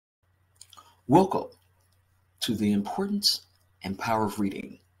Welcome to the importance and power of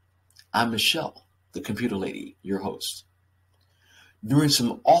reading. I'm Michelle, the computer lady, your host. During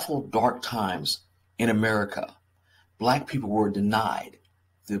some awful dark times in America, Black people were denied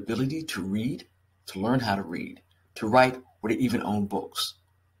the ability to read, to learn how to read, to write, or to even own books.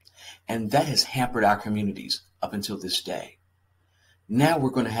 And that has hampered our communities up until this day. Now we're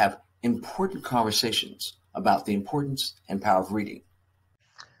going to have important conversations about the importance and power of reading.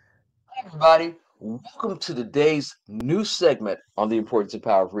 Hi, everybody. Welcome to today's new segment on the importance and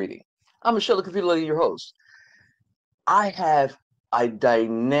power of reading. I'm Michelle, the computer lady, your host. I have a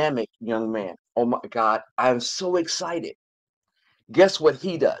dynamic young man. Oh my God, I'm so excited. Guess what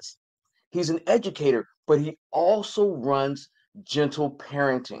he does? He's an educator, but he also runs gentle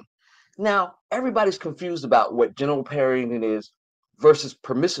parenting. Now, everybody's confused about what gentle parenting is versus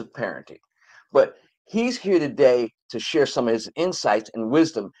permissive parenting, but he's here today to share some of his insights and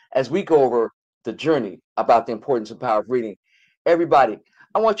wisdom as we go over the journey about the importance and power of reading. Everybody,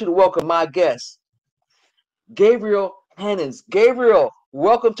 I want you to welcome my guest, Gabriel Hannans. Gabriel,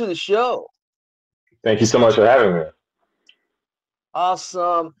 welcome to the show. Thank you so much for having me.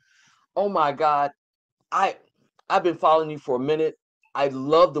 Awesome. Oh my God. I I've been following you for a minute. I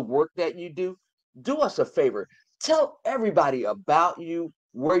love the work that you do. Do us a favor. Tell everybody about you,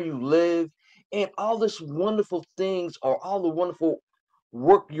 where you live, and all this wonderful things or all the wonderful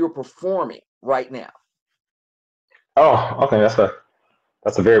work you're performing right now. Oh, okay.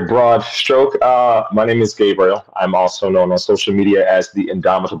 That's a very broad stroke. My name is Gabriel. I'm also known on social media as the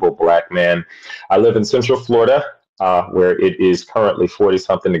Indomitable Black Man. I live in Central Florida, where it is currently 40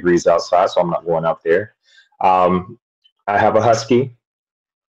 something degrees outside, so I'm not going out there. Um, I have a husky,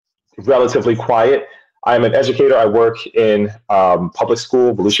 relatively quiet. I'm an educator. I work in public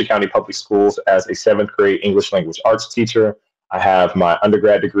school, Volusia County Public Schools, as a seventh grade English language arts teacher. I have my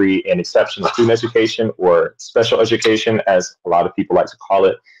undergrad degree in exceptional student education, or special education, as a lot of people like to call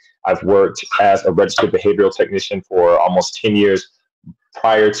it. I've worked as a registered behavioral technician for almost 10 years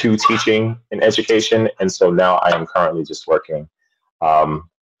prior to teaching in education. And so now I am currently just working um,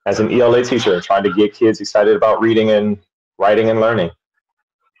 as an ELA teacher, trying to get kids excited about reading and writing and learning.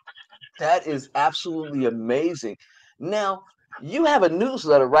 That is absolutely amazing. Now, you have a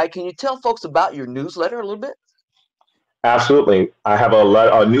newsletter, right? Can you tell folks about your newsletter a little bit? Absolutely. I have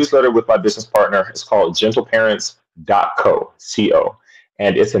a newsletter with my business partner. It's called gentleparents.co,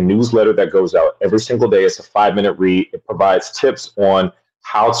 and it's a newsletter that goes out every single day. It's a 5-minute read. It provides tips on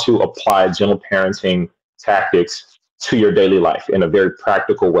how to apply gentle parenting tactics to your daily life in a very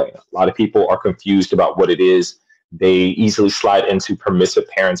practical way. A lot of people are confused about what it is. They easily slide into permissive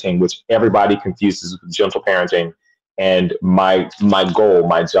parenting, which everybody confuses with gentle parenting. And my goal,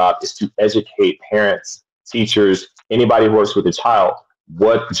 my job is to educate parents, teachers, anybody who works with a child,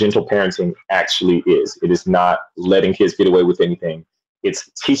 what gentle parenting actually is. It is not letting kids get away with anything. It's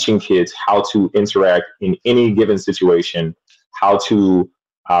teaching kids how to interact in any given situation, how to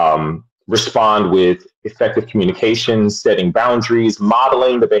respond with effective communication, setting boundaries,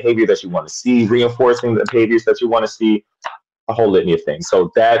 modeling the behavior that you want to see, reinforcing the behaviors that you want to see, a whole litany of things.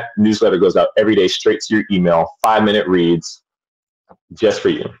 So that newsletter goes out every day straight to your email, 5-minute reads just for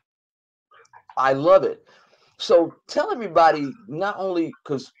you. I love it. So tell everybody, not only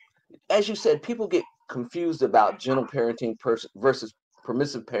because, as you said, people get confused about gentle parenting versus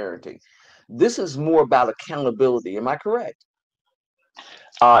permissive parenting. This is more about accountability. Am I correct?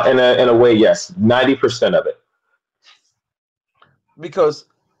 In a way, yes, 90% of it. Because,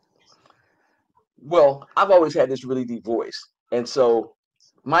 well, I've always had this really deep voice. And so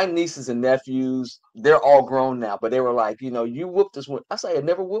my nieces and nephews, they're all grown now, but they were like, you whooped this one. I say, I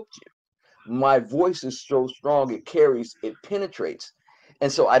never whooped you. My voice is so strong, it carries, it penetrates.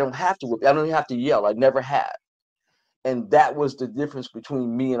 And so I don't have to whoop, I don't even have to yell. I never have. And that was the difference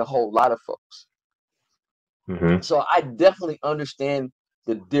between me and a whole lot of folks. Hmm. So I definitely understand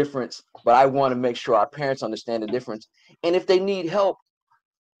the difference, but I want to make sure our parents understand the difference. And if they need help,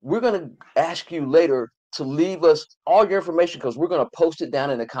 we're going to ask you later to leave us all your information, because we're going to post it down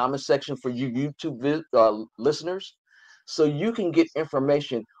in the comment section for you YouTube listeners, so you can get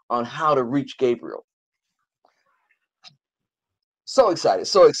information on how to reach Gabriel. So excited,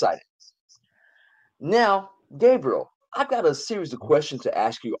 so excited. Now, Gabriel, I've got a series of questions to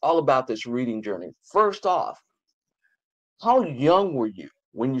ask you all about this reading journey. First off, how young were you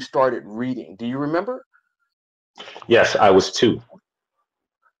when you started reading? Do you remember? Yes, I was 2.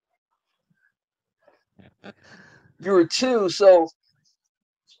 You were 2. So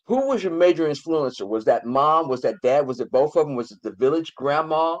who was your major influencer? Was that mom? Was that dad? Was it both of them? Was it the village,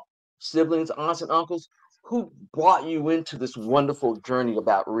 grandma, siblings, aunts, and uncles? Who brought you into this wonderful journey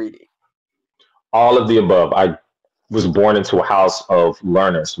about reading? All of the above. I was born into a house of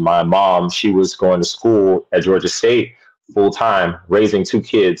learners. My mom, she was going to school at Georgia State full time, raising two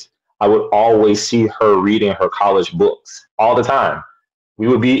kids. I would always see her reading her college books all the time. We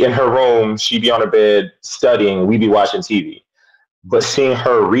would be in her room, she'd be on her bed studying, we'd be watching TV. But seeing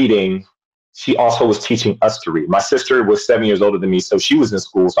her reading, she also was teaching us to read. My sister was 7 years older than me, so she was in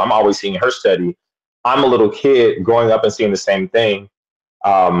school. So I'm always seeing her study. I'm a little kid growing up and seeing the same thing.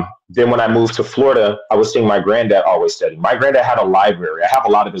 Then when I moved to Florida, I was seeing my granddad always study. My granddad had a library. I have a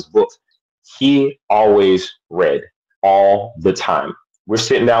lot of his books. He always read all the time. We're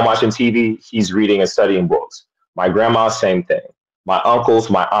sitting down watching TV. He's reading and studying books. My grandma, same thing. My uncles,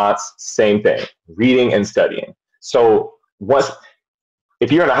 my aunts, same thing. Reading and studying. So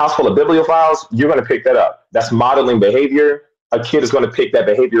if you're in a house full of bibliophiles, you're going to pick that up. That's modeling behavior. A kid is going to pick that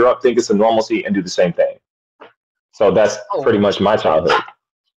behavior up, think it's a normalcy, and do the same thing. So that's pretty much my childhood.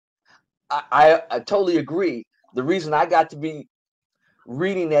 I totally agree. The reason I got to be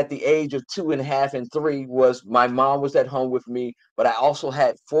reading at the age of 2.5 and 3 was my mom was at home with me, but I also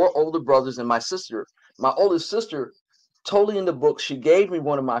had 4 older brothers and my sister. My oldest sister, totally into books. She gave me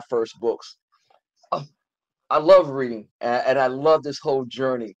one of my first books. I love reading, and I love this whole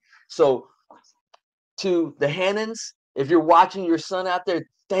journey. So to the Hannans, if you're watching your son out there,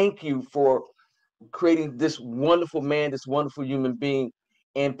 thank you for creating this wonderful man, this wonderful human being,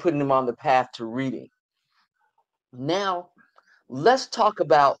 and putting him on the path to reading. Now, let's talk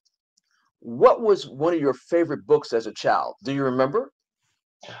about what was one of your favorite books as a child. Do you remember?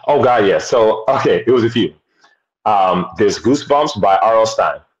 Oh, God, yeah. So, okay, it was a few. There's Goosebumps by R.L.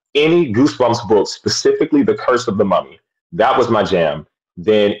 Stine. Any Goosebumps book, specifically The Curse of the Mummy, that was my jam.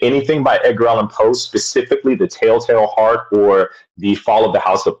 Then anything by Edgar Allan Poe, specifically The Telltale Heart or The Fall of the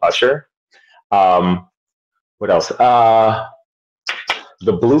House of Usher. What else?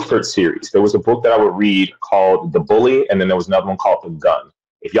 The Blueford series. There was a book that I would read called The Bully, and then there was another one called The Gun.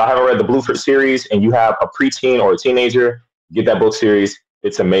 If y'all haven't read the Blueford series and you have a preteen or a teenager, get that book series.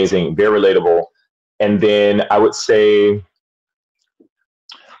 It's amazing, very relatable. And then I would say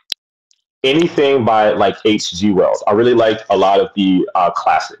anything by like H.G. Wells. I really like a lot of the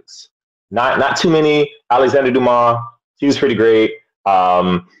classics. Not too many. Alexander Dumas, he was pretty great.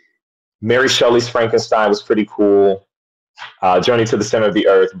 Mary Shelley's Frankenstein was pretty cool. Journey to the Center of the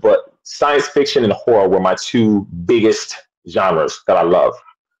Earth. But science fiction and horror were my two biggest genres that I love.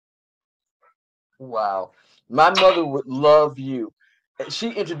 Wow. My mother would love you.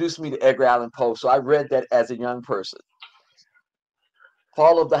 She introduced me to Edgar Allan Poe, so I read that as a young person.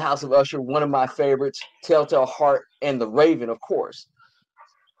 Fall of the House of Usher, one of my favorites. Telltale Heart and The Raven, of course.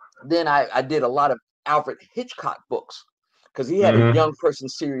 Then I did a lot of Alfred Hitchcock books because he had a young person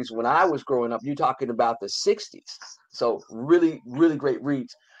series when I was growing up. You're talking about the 60s. So really, really great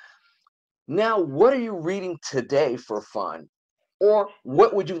reads. Now, what are you reading today for fun? Or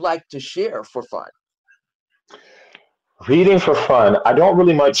what would you like to share for fun? Reading for fun. I don't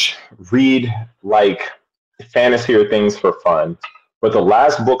really much read like fantasy or things for fun. But the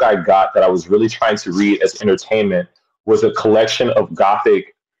last book I got that I was really trying to read as entertainment was a collection of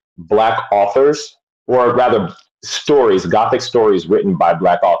Gothic Black authors, or rather stories, Gothic stories written by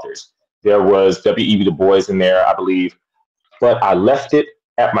Black authors. There was W.E.B. Du Bois in there, I believe. But I left it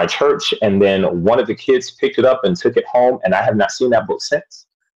at my church, and then one of the kids picked it up and took it home, and I have not seen that book since.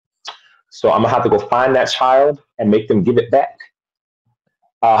 So I'm gonna have to go find that child and make them give it back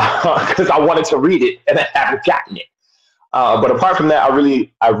because I wanted to read it and I haven't gotten it. But apart from that,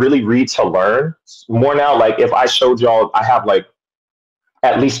 I really read to learn more now. Like if I showed y'all, I have like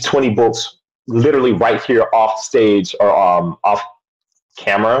at least 20 books literally right here off stage or off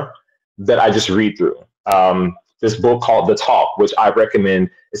camera that I just read through. This book called The Talk, which I recommend,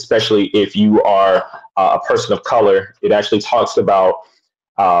 especially if you are a person of color. It actually talks about,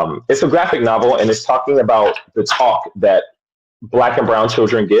 it's a graphic novel, and it's talking about the talk that Black and brown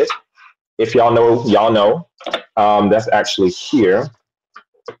children get. If y'all know, y'all know. That's actually here.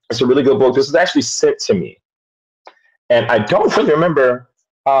 It's a really good book. This was actually sent to me. And I don't really remember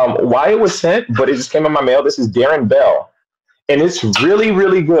why it was sent, but it just came in my mail. This is Darren Bell. And it's really,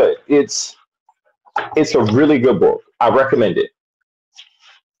 really good. It's a really good book. I recommend it.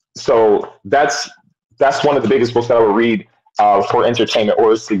 So that's one of the biggest books that I would read for entertainment,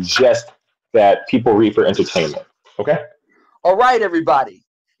 or suggest that people read for entertainment. Okay? All right, everybody.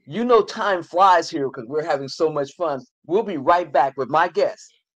 You know time flies here because we're having so much fun. We'll be right back with my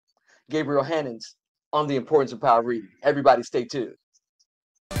guest, Gabriel Hannans, on the importance of power reading. Everybody stay tuned.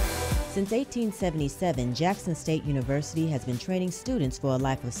 Since 1877, Jackson State University has been training students for a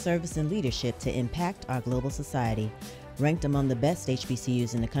life of service and leadership to impact our global society. Ranked among the best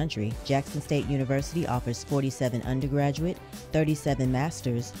HBCUs in the country, Jackson State University offers 47 undergraduate, 37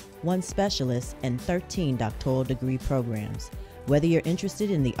 master's, 1 specialist, and 13 doctoral degree programs. Whether you're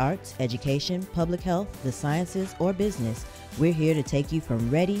interested in the arts, education, public health, the sciences, or business, we're here to take you from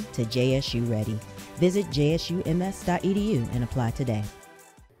ready to JSU ready. Visit jsums.edu and apply today.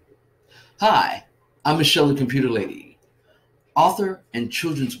 Hi, I'm Michelle, the Computer Lady, author and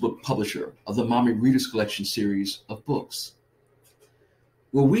children's book publisher of the Mommy Readers Collection series of books.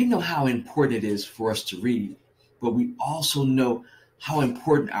 Well, we know how important it is for us to read, but we also know how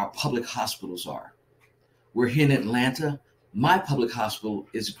important our public hospitals are. We're here in Atlanta. My public hospital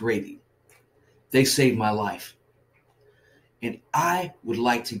is Grady. They saved my life. And I would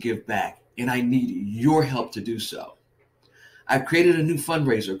like to give back, and I need your help to do so. I've created a new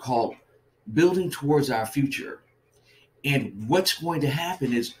fundraiser called Building Towards Our Future. And what's going to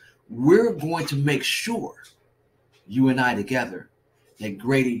happen is we're going to make sure, you and I together, that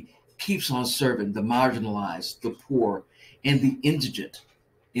Grady keeps on serving the marginalized, the poor, and the indigent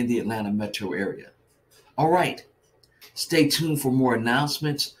in the Atlanta metro area. All right, stay tuned for more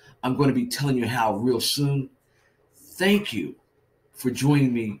announcements. I'm going to be telling you how real soon. Thank you for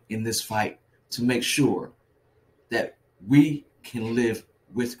joining me in this fight to make sure that we can live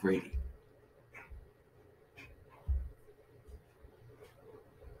with Grady.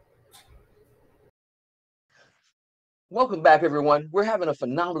 Welcome back, everyone. We're having a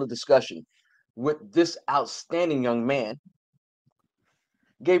phenomenal discussion with this outstanding young man,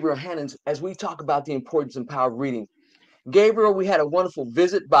 Gabriel Hannans, as we talk about the importance and power of reading. Gabriel, we had a wonderful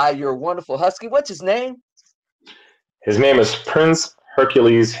visit by your wonderful husky. What's his name? His name is Prince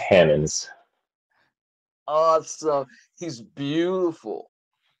Hercules Hannans. Awesome. He's beautiful.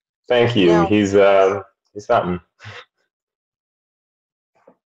 Thank you. Now, He's something.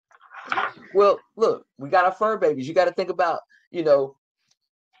 Well, look, we got our fur babies. You got to think about,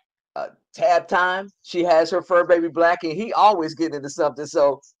 Tab Time. She has her fur baby Blackie. He always getting into something.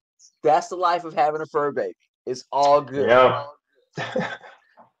 So that's the life of having a fur baby. It's all good. Yeah.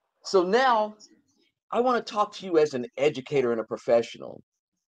 So now I want to talk to you as an educator and a professional.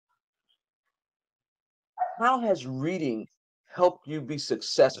 How has reading helped you be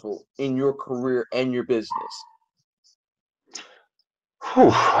successful in your career and your business?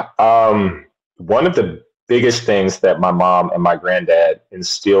 Whew. One of the biggest things that my mom and my granddad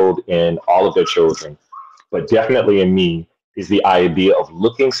instilled in all of their children, but definitely in me, is the idea of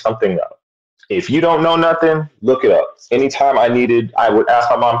looking something up. If you don't know nothing, look it up. Anytime I would ask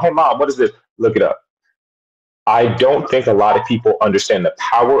my mom, "Hey, Mom, what is this?" Look it up. I don't think a lot of people understand the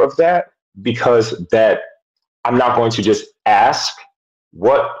power of that, because that I'm not going to just ask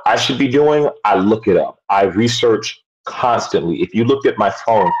what I should be doing. I look it up. I research constantly. If you looked at my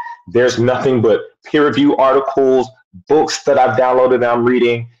phone, there's nothing but peer review articles, books that I've downloaded that I'm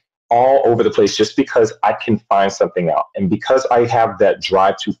reading all over the place, just because I can find something out. And because I have that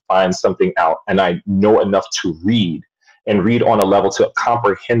drive to find something out, and I know enough to read and read on a level to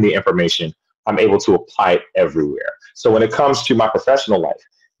comprehend the information, I'm able to apply it everywhere. So when it comes to my professional life,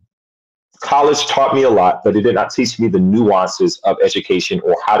 college taught me a lot, but it did not teach me the nuances of education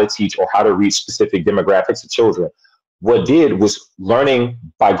or how to teach or how to reach specific demographics of children. What did was learning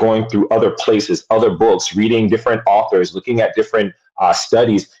by going through other places, other books, reading different authors, looking at different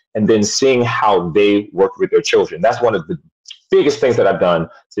studies, and then seeing how they work with their children. That's one of the biggest things that I've done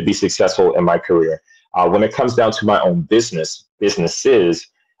to be successful in my career. When it comes down to my own businesses,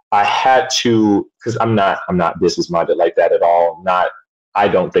 I had to, because I'm not business minded like that at all. I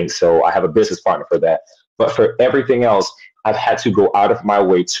don't think so. I have a business partner for that. But for everything else, I've had to go out of my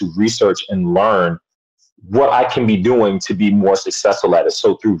way to research and learn what I can be doing to be more successful at it.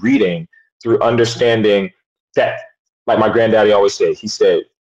 So through reading, through understanding that, like my granddaddy always said, he said,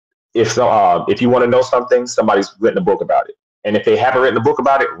 if you want to know something, somebody's written a book about it. And if they haven't written a book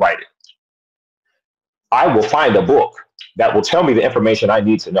about it, write it. I will find a book that will tell me the information I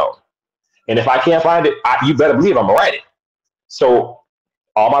need to know. And if I can't find it, you better believe I'm going to write it. So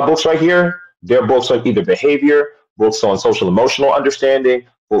all my books right here, they're books on either behavior, books on social emotional understanding,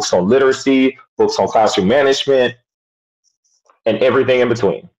 books on literacy, books on classroom management, and everything in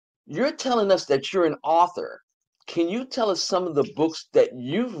between. You're telling us that you're an author. Can you tell us some of the books that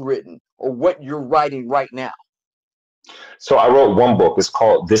you've written or what you're writing right now? So I wrote one book. It's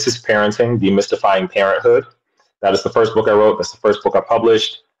called This is Parenting, Demystifying Parenthood. That is the first book I wrote. That's the first book I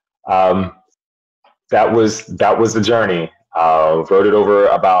published. That was the journey. Wrote it over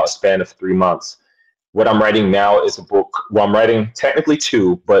about a span of 3 months. What I'm writing now is a book. Well, I'm writing technically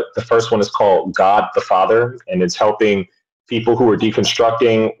two, but the first one is called God the Father, and it's helping people who are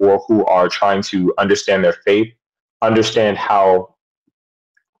deconstructing or who are trying to understand their faith understand how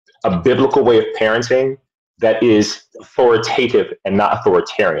a biblical way of parenting that is authoritative and not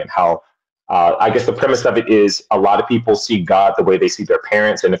authoritarian. How I guess the premise of it is a lot of people see God the way they see their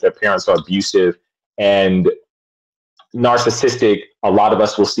parents, and if their parents are abusive and narcissistic, a lot of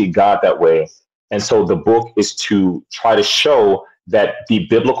us will see God that way. And so the book is to try to show that the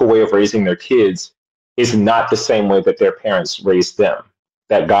biblical way of raising their kids is not the same way that their parents raised them,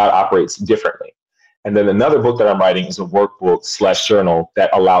 that God operates differently. And then another book that I'm writing is a workbook / journal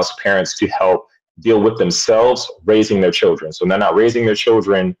that allows parents to help deal with themselves raising their children. So they're not raising their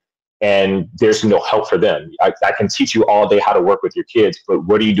children and there's no help for them. I can teach you all day how to work with your kids, but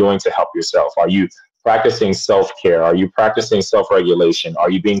what are you doing to help yourself? Are you practicing self-care? Are you practicing self-regulation? Are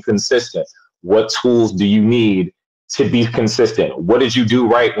you being consistent? What tools do you need to be consistent? What did you do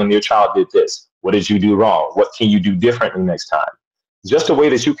right when your child did this? What did you do wrong? What can you do differently next time? Just a way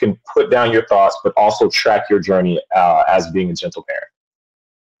that you can put down your thoughts, but also track your journey as being a gentle parent.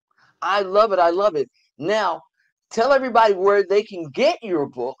 I love it. I love it. Now, tell everybody where they can get your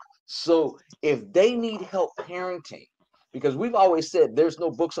book. So if they need help parenting, because we've always said there's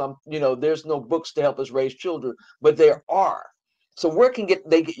no books on, there's no books to help us raise children, but there are. So where can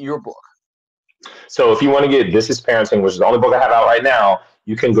they get your book? So if you want to get This Is Parenting, which is the only book I have out right now,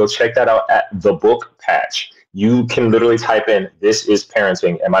 you can go check that out at the book patch. You can literally type in This Is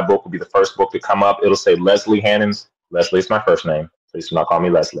Parenting, and my book will be the first book to come up. It'll say Leslie Hannans. Leslie is my first name. Please do not call me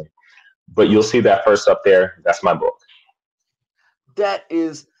Leslie. But you'll see that first up there. That's my book. That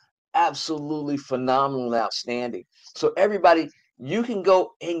is absolutely phenomenal and outstanding. So everybody, you can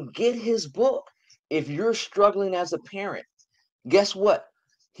go and get his book. If you're struggling as a parent, guess what?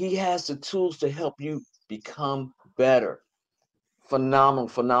 He has the tools to help you become better. Phenomenal,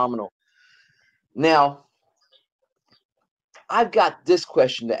 phenomenal. Now, I've got this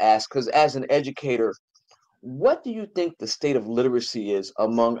question to ask, because as an educator, what do you think the state of literacy is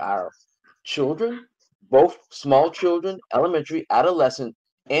among our children, both small children, elementary, adolescent,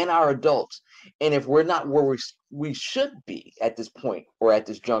 and our adults? And if we're not where we should be at this point or at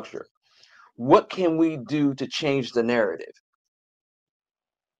this juncture, what can we do to change the narrative?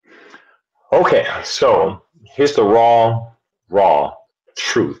 Okay, so here's the raw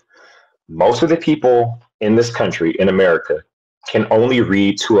truth. Most of the people in this country, in America, can only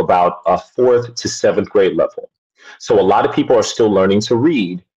read to about a 4th to 7th grade level. So a lot of people are still learning to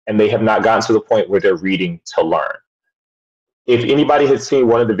read, and they have not gotten to the point where they're reading to learn. If anybody had seen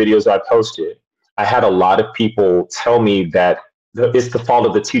one of the videos I posted, I had a lot of people tell me that it's the fault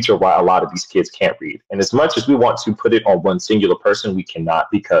of the teacher why a lot of these kids can't read. And as much as we want to put it on one singular person, we cannot,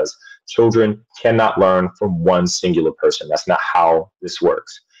 because children cannot learn from one singular person. That's not how this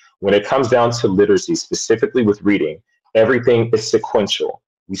works. When it comes down to literacy, specifically with reading, everything is sequential.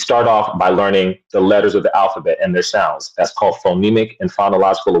 We start off by learning the letters of the alphabet and their sounds. That's called phonemic and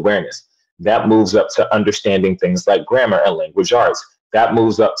phonological awareness. That moves up to understanding things like grammar and language arts. That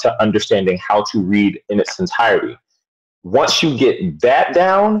moves up to understanding how to read in its entirety. Once you get that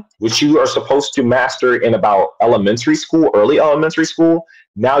down, which you are supposed to master in about elementary school, early elementary school,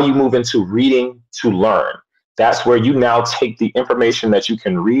 now you move into reading to learn. That's where you now take the information that you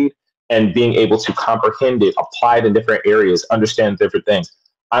can read and being able to comprehend it, apply it in different areas, understand different things.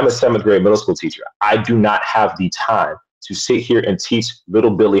 I'm a 7th grade middle school teacher. I do not have the time to sit here and teach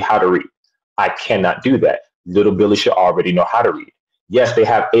little Billy how to read. I cannot do that. Little Billy should already know how to read. Yes, they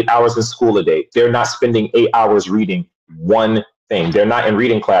have 8 hours in school a day. They're not spending 8 hours reading one thing. They're not in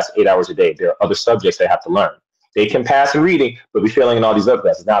reading class 8 hours a day. There are other subjects they have to learn. They can pass in reading, but be failing in all these other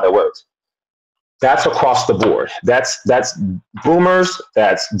classes. Now that works. That's across the board. That's boomers,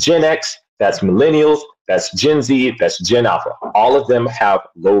 that's Gen X, that's millennials, that's Gen Z, that's Gen Alpha. All of them have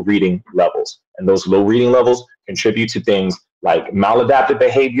low reading levels. And those low reading levels contribute to things like maladaptive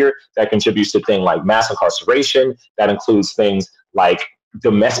behavior, that contributes to things like mass incarceration, that includes things like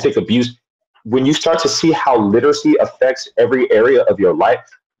domestic abuse. When you start to see how literacy affects every area of your life,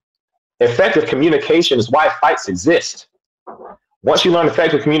 effective communication is why fights exist. Once you learn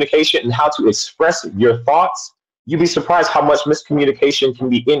effective communication and how to express your thoughts, you'd be surprised how much miscommunication can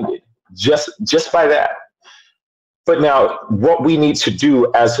be ended just by that. But now, what we need to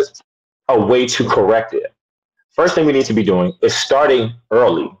do as a way to correct it, first thing we need to be doing is starting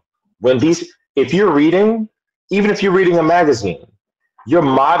early. If you're reading, even if you're reading a magazine, you're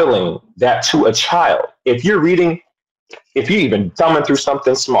modeling that to a child. If you're even thumbing through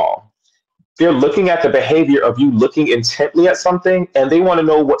something small, they're looking at the behavior of you looking intently at something, and they want to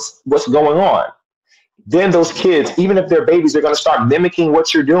know what's going on. Then those kids, even if they're babies, they're going to start mimicking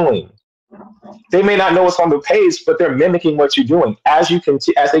what you're doing. They may not know what's on the page, but they're mimicking what you're doing as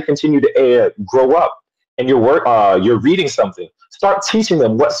they continue to grow up and you're reading something, start teaching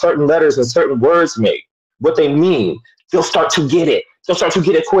them what certain letters and certain words make, what they mean. They'll start to get it. They'll start to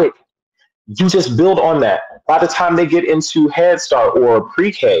get it quick. You just build on that. By the time they get into Head Start or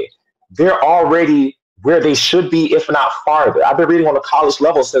pre-K, they're already where they should be, if not farther. I've been reading on a college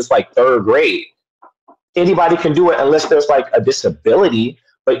level since like third grade. Anybody can do it unless there's like a disability.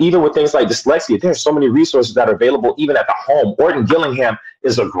 But even with things like dyslexia, there's so many resources that are available even at the home. Orton Gillingham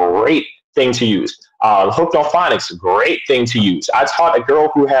is a great thing to use. Hooked on Phonics, great thing to use. I taught a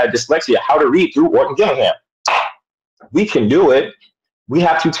girl who had dyslexia how to read through Orton Gillingham. We can do it. We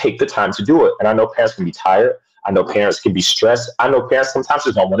have to take the time to do it. And I know parents can be tired. I know parents can be stressed. I know parents sometimes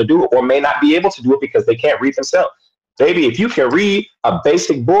just don't want to do it or may not be able to do it because they can't read themselves. Baby, if you can read a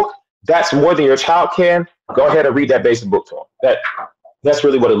basic book, that's more than your child can. Go ahead and read that basic book to them. That's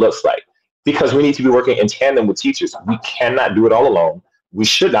really what it looks like, because we need to be working in tandem with teachers. We cannot do it all alone. We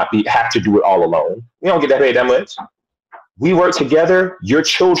should not have to do it all alone. We don't get paid that much. We work together. Your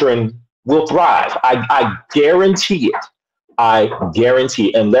children will thrive. I guarantee it. I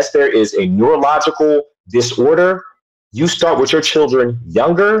guarantee, unless there is a neurological disorder, you start with your children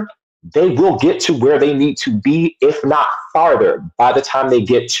younger, they will get to where they need to be, if not farther. By the time they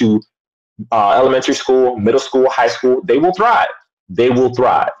get to elementary school, middle school, high school, they will thrive. They will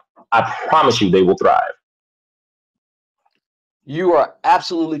thrive. I promise you they will thrive. You are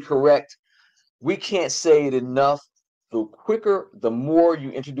absolutely correct. We can't say it enough. The quicker, the more you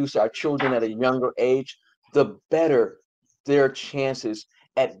introduce our children at a younger age, the better their chances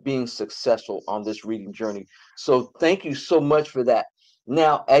at being successful on this reading journey. So thank you so much for that.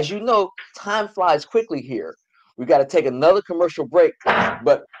 Now, as you know, time flies quickly here. We got to take another commercial break,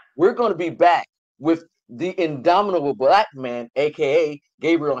 but we're going to be back with the indomitable Black man, aka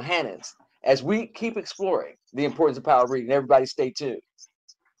Gabriel Hannans, as we keep exploring the importance of power of reading. Everybody stay tuned.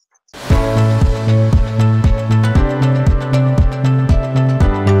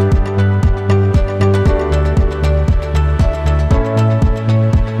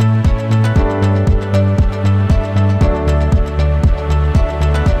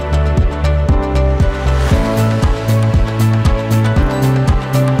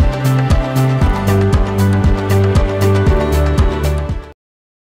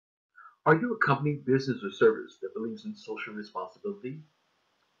 Are you a company, business, or service that believes in social responsibility?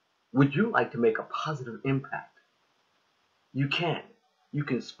 Would you like to make a positive impact? You can. You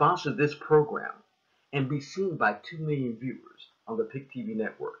can sponsor this program and be seen by 2 million viewers on the PIC TV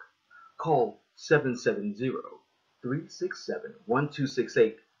network. Call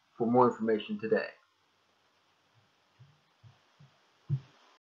 770-367-1268 for more information today.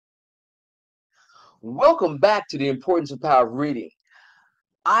 Welcome back to the importance of power of reading.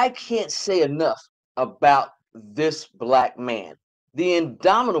 I can't say enough about this Black man, the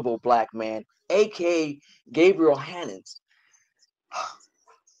indomitable Black man, aka Gabriel Hannans.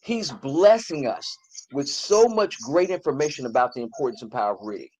 He's blessing us with so much great information about the importance and power of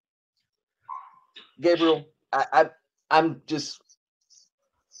reading. Gabriel, I'm just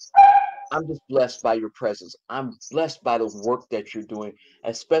blessed by your presence. I'm blessed by the work that you're doing,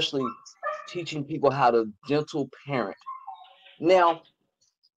 especially teaching people how to gentle parent. Now,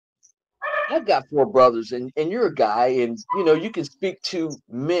 I've got 4 brothers, and you're a guy, and you can speak to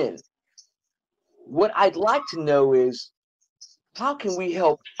men. What I'd like to know is, how can we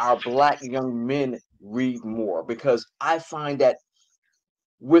help our Black young men read more? Because I find that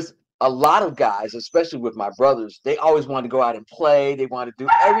with a lot of guys, especially with my brothers, they always want to go out and play. They want to do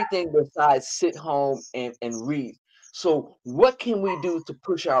everything besides sit home and read. So what can we do to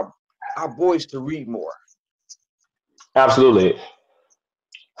push our boys to read more? Absolutely.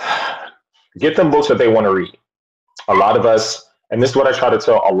 Get them books that they want to read. A lot of us, and this is what I try to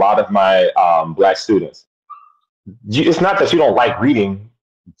tell a lot of my Black students, it's not that you don't like reading,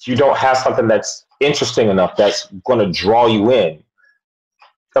 you don't have something that's interesting enough that's going to draw you in.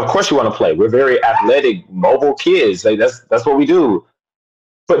 Of course you want to play. We're very athletic, mobile kids. Like that's what we do.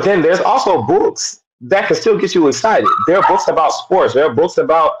 But then there's also books that can still get you excited. There are books about sports. There are books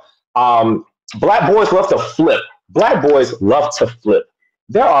about Black boys love to flip. Black boys love to flip.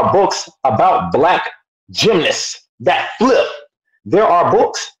 There are books about Black gymnasts that flip. There are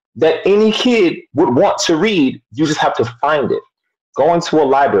books that any kid would want to read. You just have to find it. Going to a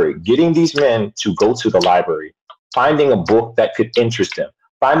library, getting these men to go to the library, finding a book that could interest them,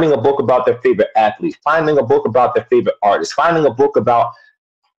 finding a book about their favorite athlete, finding a book about their favorite artist, finding a book about,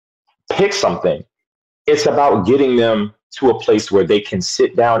 pick something. It's about getting them to a place where they can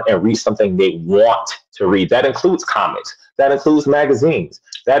sit down and read something they want to read. That includes comics. That includes magazines.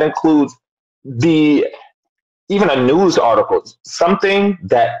 That includes even a news article, something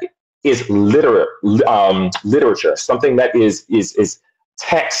that is literature, something that is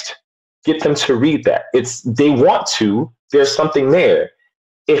text. Get them to read that. They want to. There's something there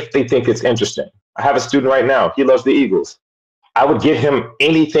if they think it's interesting. I have a student right now. He loves the Eagles. I would give him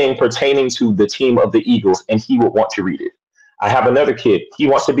anything pertaining to the team of the Eagles, and he would want to read it. I have another kid. He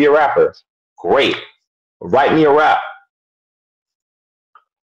wants to be a rapper. Great. Write me a rap.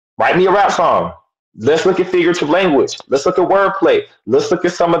 Write me a rap song. Let's look at figurative language. Let's look at wordplay. Let's look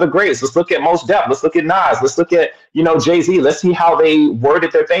at some of the greats. Let's look at Mos Def. Let's look at Nas. Let's look at, Jay-Z. Let's see how they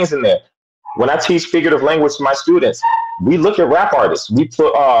worded their things in there. When I teach figurative language to my students, we look at rap artists.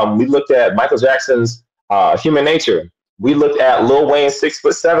 We looked at Michael Jackson's Human Nature. We looked at Lil Wayne's 6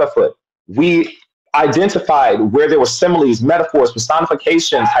 Foot, 7 Foot. We identified where there were similes, metaphors,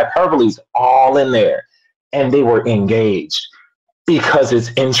 personifications, hyperboles, all in there. And they were engaged because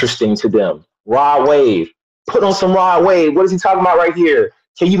it's interesting to them. Rod Wave, put on some Rod Wave. What is he talking about right here?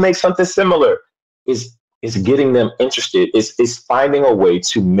 Can you make something similar? It's getting them interested. It's finding a way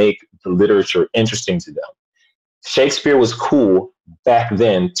to make the literature interesting to them. Shakespeare was cool back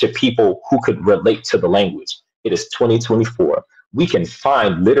then to people who could relate to the language. It is 2024. We can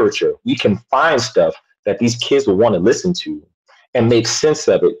find literature. We can find stuff that these kids will want to listen to and make sense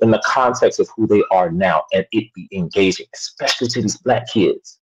of it in the context of who they are now, and it be engaging, especially to these Black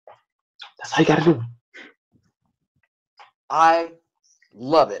kids. That's all you got to do. I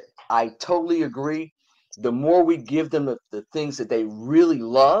love it. I totally agree. The more we give them the things that they really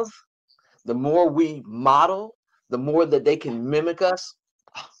love, the more we model, the more that they can mimic us.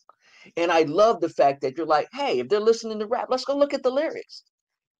 And I love the fact that you're like, hey, if they're listening to rap, let's go look at the lyrics.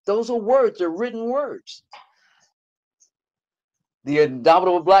 Those are words, they're written words. The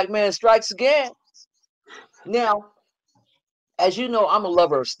indomitable Black man strikes again. Now, as you know, I'm a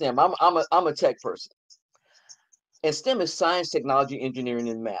lover of STEM. I'm a tech person. And STEM is science, technology, engineering,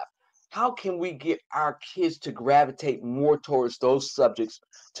 and math. How can we get our kids to gravitate more towards those subjects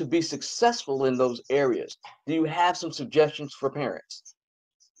to be successful in those areas? Do you have some suggestions for parents?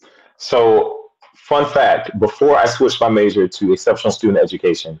 So, fun fact, before I switched my major to exceptional student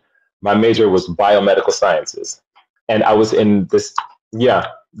education, my major was biomedical sciences. And I was in this,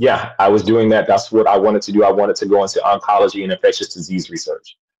 I was doing that. That's what I wanted to do. I wanted to go into oncology and infectious disease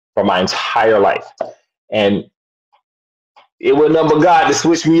research for my entire life. And it was nothing but God to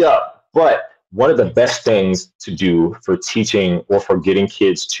switch me up. But one of the best things to do for teaching or for getting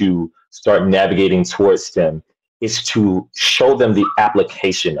kids to start navigating towards STEM is to show them the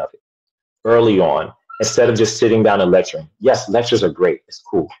application of it early on, instead of just sitting down and lecturing. Yes, lectures are great. It's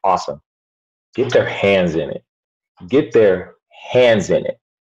cool. Awesome. Get their hands in it. Get their hands in it.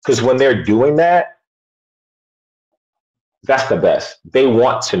 Because when they're doing that, that's the best. They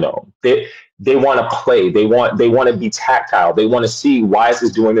want to know. They want to play. They want to be tactile. They want to see, why is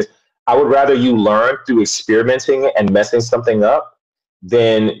this doing this? I would rather you learn through experimenting and messing something up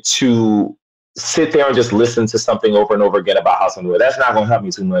than to sit there and just listen to something over and over again about how something works. That's not going to help me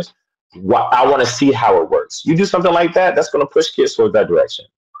too much. I want to see how it works. You do something like that, that's going to push kids towards that direction.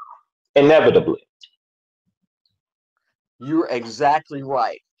 Inevitably. You're exactly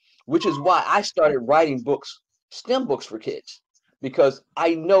right, which is why I started writing books, STEM books for kids, because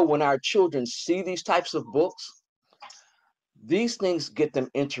I know when our children see these types of books, these things get them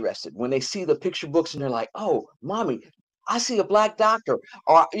interested. When they see the picture books and they're like, oh, mommy, I see a Black doctor,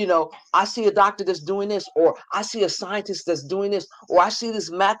 or, I see a doctor that's doing this, or I see a scientist that's doing this, or I see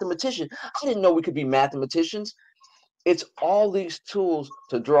this mathematician. I didn't know we could be mathematicians. It's all these tools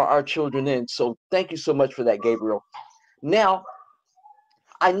to draw our children in. So thank you so much for that, Gabriel. Now,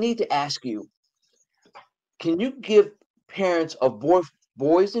 I need to ask you, can you give parents of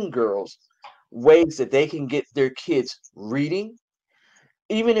boys and girls ways that they can get their kids reading,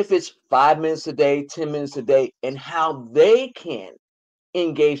 even if it's 5 minutes a day, 10 minutes a day, and how they can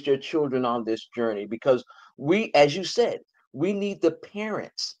engage their children on this journey? Because we, as you said, we need the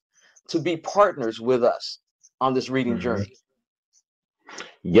parents to be partners with us on this reading journey.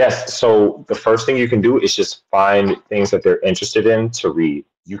 Yes. So the first thing you can do is just find things that they're interested in to read.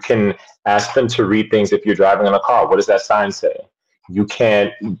 You can ask them to read things if you're driving in a car. What does that sign say? You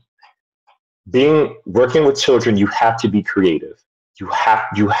can, working with children, you have to be creative. You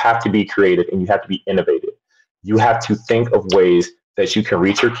have to be creative, and you have to be innovative. You have to think of ways that you can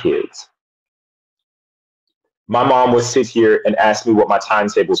reach your kids. My mom would sit here and ask me what my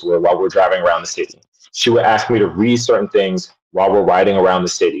timetables were while we're driving around the city. She would ask me to read certain things while we're riding around the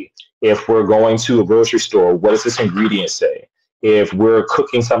city. If we're going to a grocery store, what does this ingredient say? If we're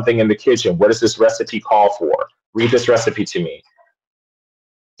cooking something in the kitchen, what does this recipe call for? Read this recipe to me.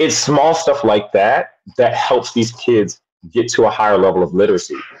 It's small stuff like that that helps these kids get to a higher level of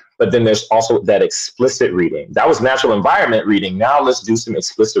literacy. But then there's also that explicit reading. That was natural environment reading. Now let's do some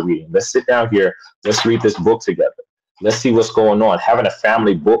explicit reading. Let's sit down here. Let's read this book together. Let's see what's going on. Having a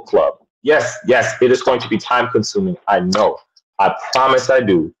family book club. Yes, it is going to be time consuming. I know. I promise I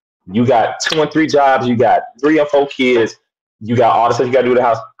do. You got 2 and 3 jobs. You got 3 or 4 kids. You got all the stuff you got to do in the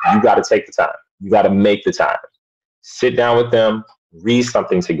house. You got to take the time. You got to make the time. Sit down with them. Read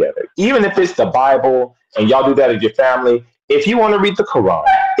something together. Even if it's the Bible and y'all do that at your family. If you want to read the Quran,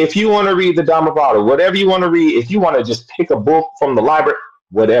 if you want to read the Dhammapada, whatever you want to read, if you want to just pick a book from the library,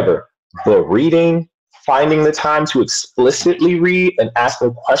 whatever. But reading, finding the time to explicitly read and ask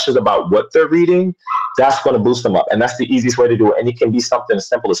them questions about what they're reading, that's going to boost them up. And that's the easiest way to do it. And it can be something as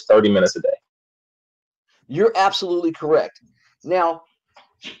simple as 30 minutes a day. You're absolutely correct. Now,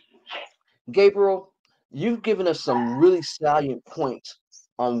 Gabriel, you've given us some really salient points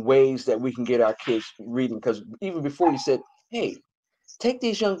on ways that we can get our kids reading. Because even before you said, hey, take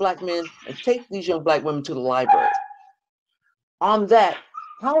these young black men and take these young black women to the library. On that,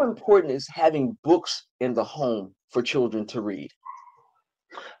 how important is having books in the home for children to read?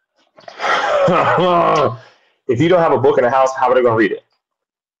 If you don't have a book in the house, how are they going to read it?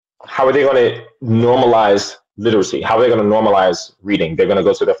 How are they going to normalize literacy? How are they going to normalize reading? They're going to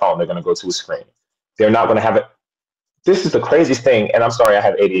go to their phone. They're going to go to a screen. They're not going to have it. This is the craziest thing, and I'm sorry, I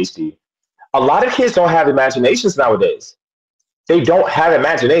have ADHD. A lot of kids don't have imaginations nowadays. They don't have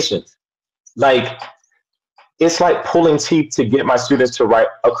imaginations. Like, it's like pulling teeth to get my students to write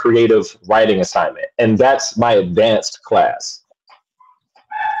a creative writing assignment. And that's my advanced class.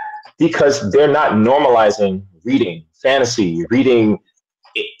 Because they're not normalizing reading, fantasy, reading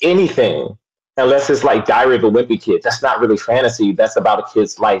anything, unless it's like Diary of a Wimpy Kid. That's not really fantasy. That's about a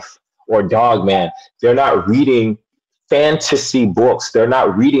kid's life. Or Dog Man. They're not reading fantasy books. They're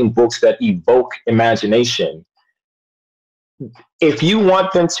not reading books that evoke imagination. If you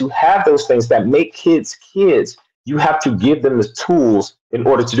want them to have those things that make kids kids, you have to give them the tools in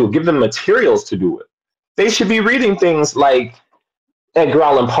order to do it. Give them materials to do it. They should be reading things like Edgar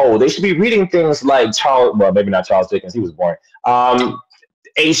Allan Poe. They should be reading things like maybe not Charles Dickens, he was boring.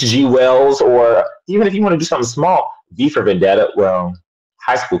 H.G. Wells, or even if you want to do something small, V for Vendetta. Well,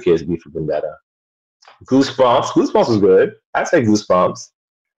 high school kids, V for Vendetta. Goosebumps. Goosebumps was good. I'd say Goosebumps.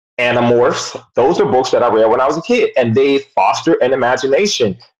 Animorphs. Those are books that I read when I was a kid, and they foster an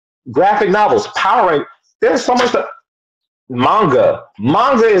imagination. Graphic novels, Power Rangers. There's so much. Manga.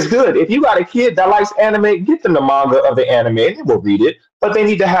 Manga is good. If you got a kid that likes anime, get them the manga of the anime, and they will read it. But they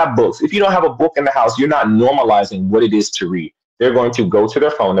need to have books. If you don't have a book in the house, you're not normalizing what it is to read. They're going to go to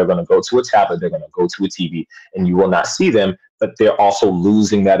their phone. They're going to go to a tablet. They're going to go to a TV, and you will not see them. But they're also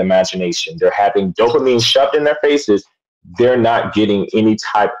losing that imagination. They're having dopamine shoved in their faces. They're not getting any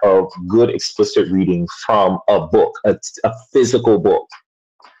type of good explicit reading from a book, a physical book.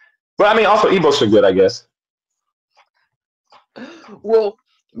 But I mean, also ebooks are good, I guess. Well,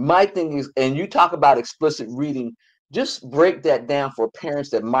 my thing is, and you talk about explicit reading, just break that down for parents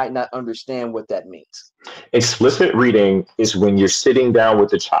that might not understand what that means. Explicit reading is when you're sitting down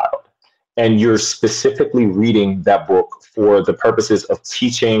with a child and you're specifically reading that book for the purposes of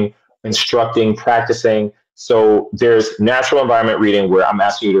teaching, instructing, practicing. So there's natural environment reading where I'm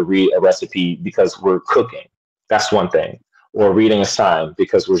asking you to read a recipe because we're cooking. That's one thing. Or reading a sign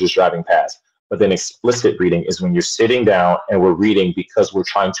because we're just driving past. But then explicit reading is when you're sitting down and we're reading because we're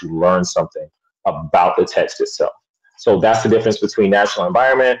trying to learn something about the text itself. So that's the difference between natural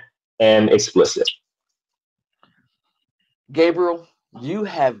environment and explicit. Gabriel, you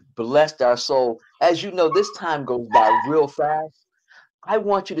have blessed our soul. As you know, this time goes by real fast. I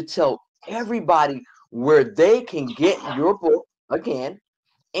want you to tell everybody where they can get your book again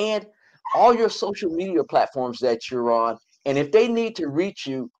and all your social media platforms that you're on. And if they need to reach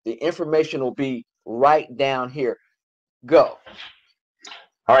you, the information will be right down here. Go.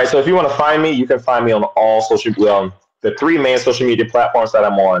 All right. So if you want to find me, you can find me on all the 3 main social media platforms that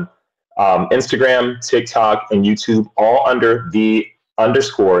I'm on, Instagram, TikTok, and YouTube, all under the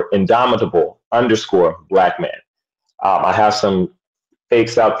 _indomitable_ black man. I have some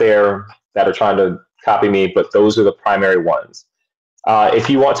fakes out there that are trying to copy me, but those are the primary ones. If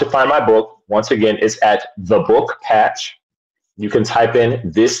you want to find my book, once again, it's at The Book Patch. You can type in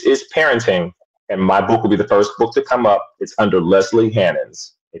 "This is Parenting," and my book will be the first book to come up. It's under Leslie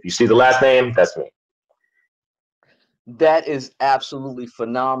Hannans. If you see the last name, that's me. That is absolutely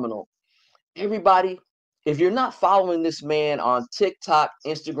phenomenal. Everybody, if you're not following this man on TikTok,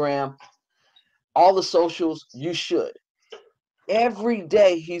 Instagram, all the socials, you should. Every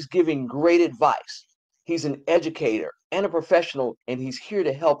day he's giving great advice. He's an educator and a professional, and he's here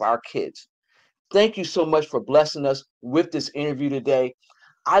to help our kids. Thank you so much for blessing us with this interview today.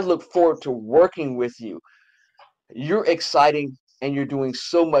 I look forward to working with you. You're exciting and you're doing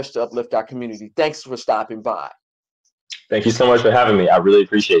so much to uplift our community. Thanks for stopping by. Thank you so much for having me. I really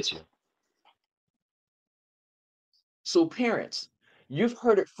appreciate you. So, parents, you've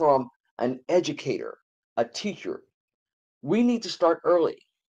heard it from an educator, a teacher. We need to start early.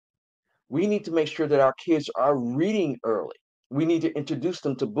 We need to make sure that our kids are reading early. We need to introduce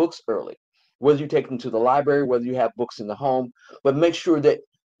them to books early, whether you take them to the library, whether you have books in the home, but make sure that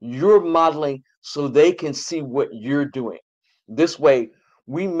you're modeling so they can see what you're doing. This way,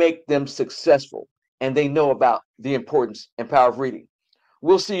 we make them successful and they know about the importance and power of reading.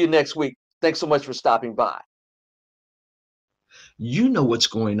 We'll see you next week. Thanks so much for stopping by. You know what's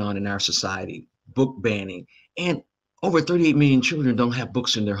going on in our society, book banning, and over 38 million children don't have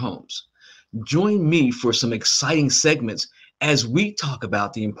books in their homes. Join me for some exciting segments as we talk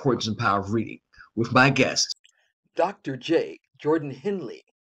about the importance and power of reading with my guest, Dr. J. Jordan Henley.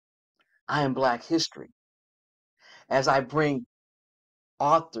 I am Black History. As I bring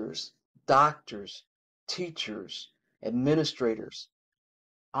authors, doctors, teachers, administrators,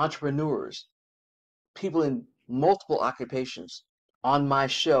 entrepreneurs, people in multiple occupations on my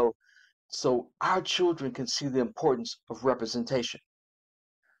show so our children can see the importance of representation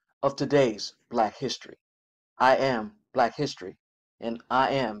of today's Black history. I am Black History, and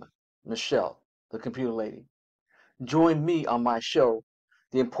I am Michelle, the computer lady. Join me on my show,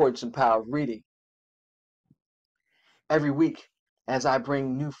 The Importance and Power of Reading, every week as I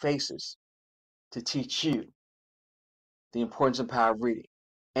bring new faces to teach you the importance and power of reading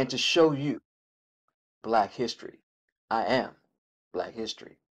and to show you Black history. I am Black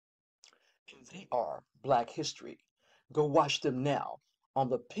History. And they are Black History. Go watch them now on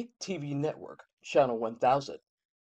the PIC TV network, channel 1000.